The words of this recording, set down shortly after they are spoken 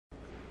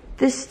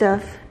this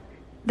stuff,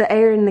 the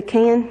air in the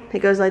can, it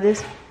goes like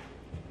this.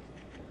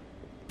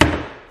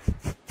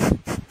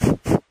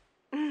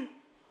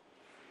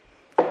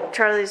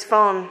 Charlie's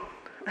phone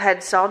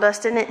had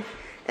sawdust in it,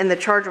 and the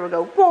charger would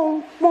go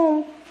boom,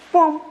 boom,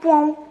 boom,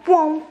 boom,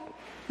 boom,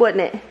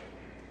 wasn't it?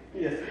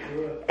 Yes, it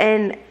was.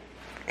 And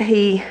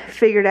he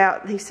figured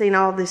out, he's seen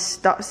all this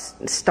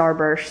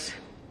starburst,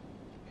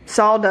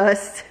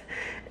 sawdust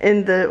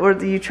in the, where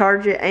you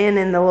charge it, and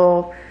in the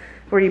little,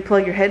 where you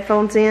plug your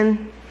headphones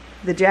in,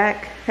 the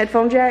jack,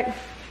 headphone jack.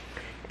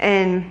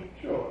 And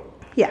Sure.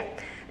 yeah,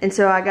 and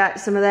so I got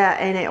some of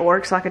that, and it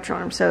works like a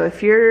charm. So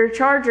if your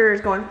charger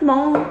is going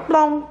blong,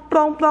 blong,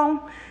 blong,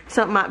 blong,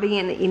 something might be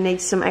in it. You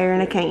need some air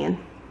in a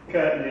can.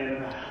 Cutting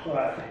in,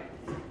 like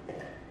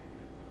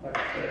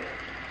I said.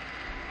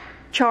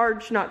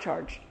 Charge, not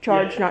charge.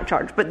 Charge, not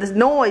charge. But the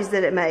noise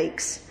that it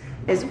makes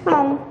is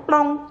blong,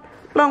 blong,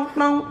 blong,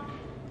 blong.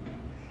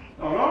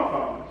 On our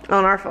phone.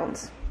 On our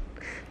phones.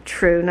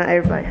 True, not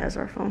everybody has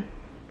our phone.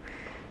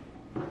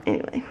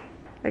 Anyway,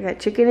 I got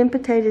chicken and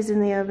potatoes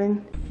in the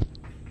oven.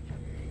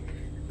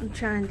 I'm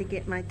trying to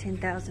get my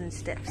 10,000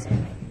 steps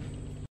in.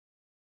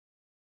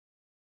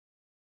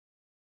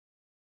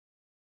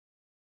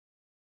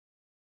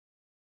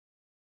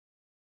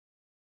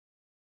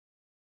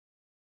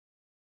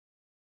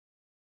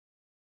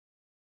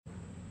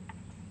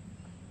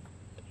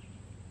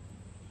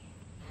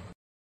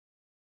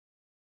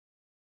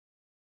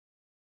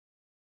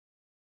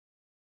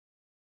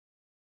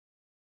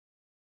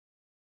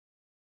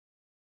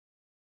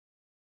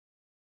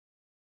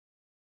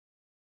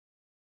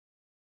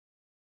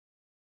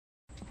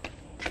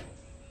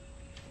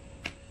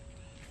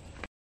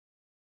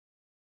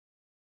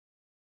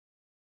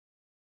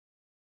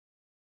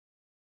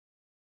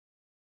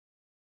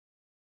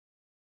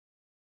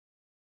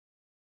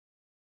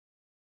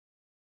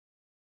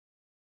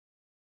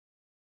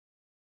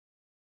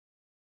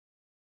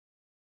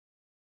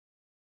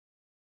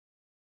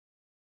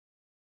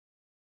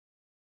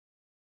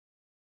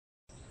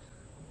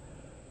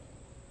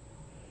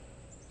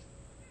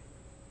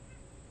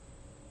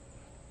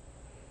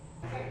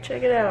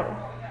 Check it out.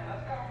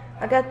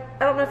 I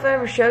don't know if I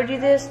ever showed you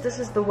this. This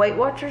is the Weight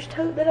Watchers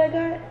tote that I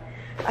got.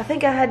 I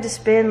think I had to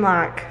spend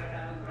like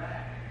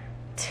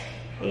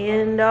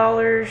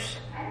 $10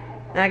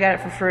 and I got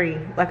it for free.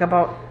 Like I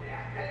bought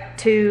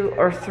 2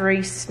 or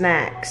 3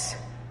 snacks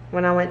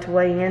when I went to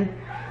weigh in,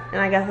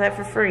 and I got that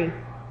for free.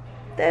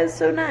 That is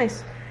so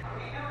nice.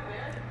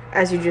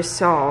 As you just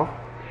saw,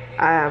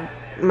 I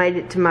made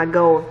it to my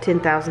goal of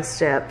 10,000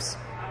 steps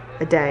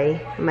a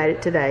day. I made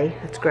it today.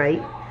 That's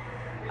great.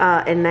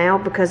 And now,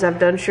 because I've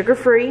done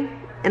sugar-free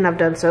and I've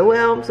done so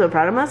well, I'm so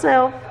proud of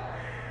myself,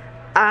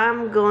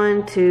 I'm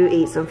going to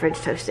eat some French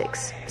toast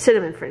sticks,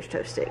 cinnamon French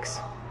toast sticks.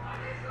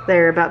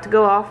 They're about to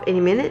go off any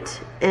minute,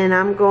 and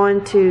I'm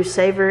going to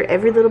savor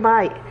every little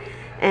bite.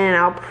 And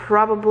I'll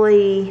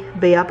probably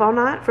be up all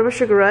night from a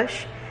sugar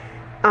rush,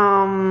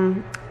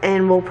 and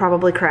we'll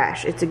probably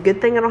crash. It's a good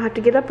thing I don't have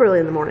to get up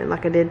early in the morning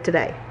like I did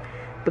today,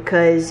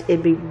 because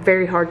it'd be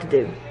very hard to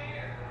do.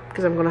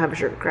 Because I'm going to have a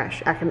sugar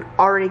crash. I can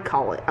already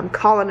call it. I'm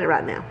calling it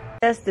right now.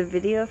 That's the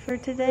video for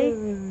today.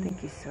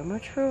 Thank you so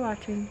much for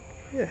watching.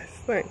 Yes,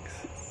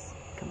 thanks.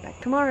 Come back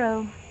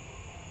tomorrow.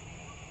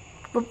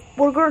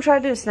 We're going to try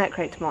to do a snack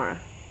crate tomorrow.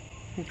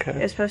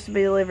 Okay. It's supposed to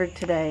be delivered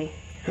today.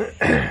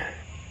 But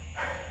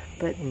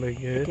Be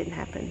good. it didn't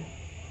happen.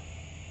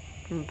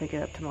 I'm going to pick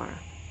it up tomorrow.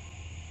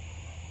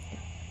 Yeah.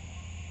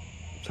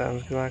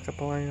 Sounds like a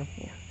plan.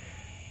 Yeah.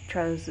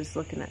 Charles is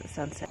looking at the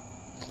sunset.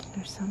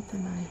 There's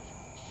something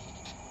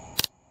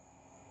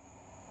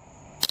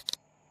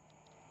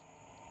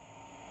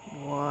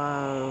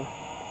Whoa.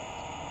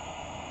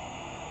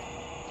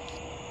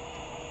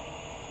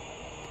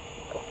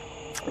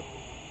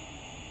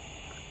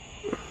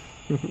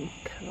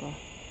 Cool.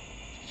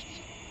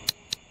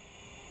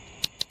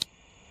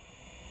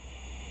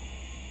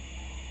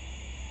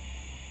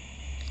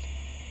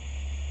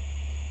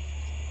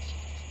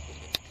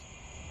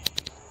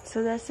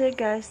 So that's it,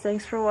 guys.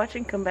 Thanks for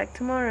watching. Come back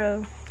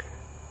tomorrow.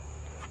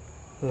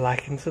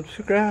 Like and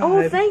subscribe.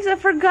 Oh, thanks. I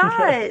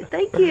forgot.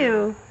 Thank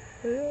you.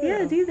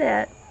 Yeah, do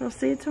that. We'll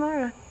see you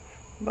tomorrow.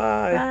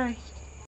 Bye. Bye.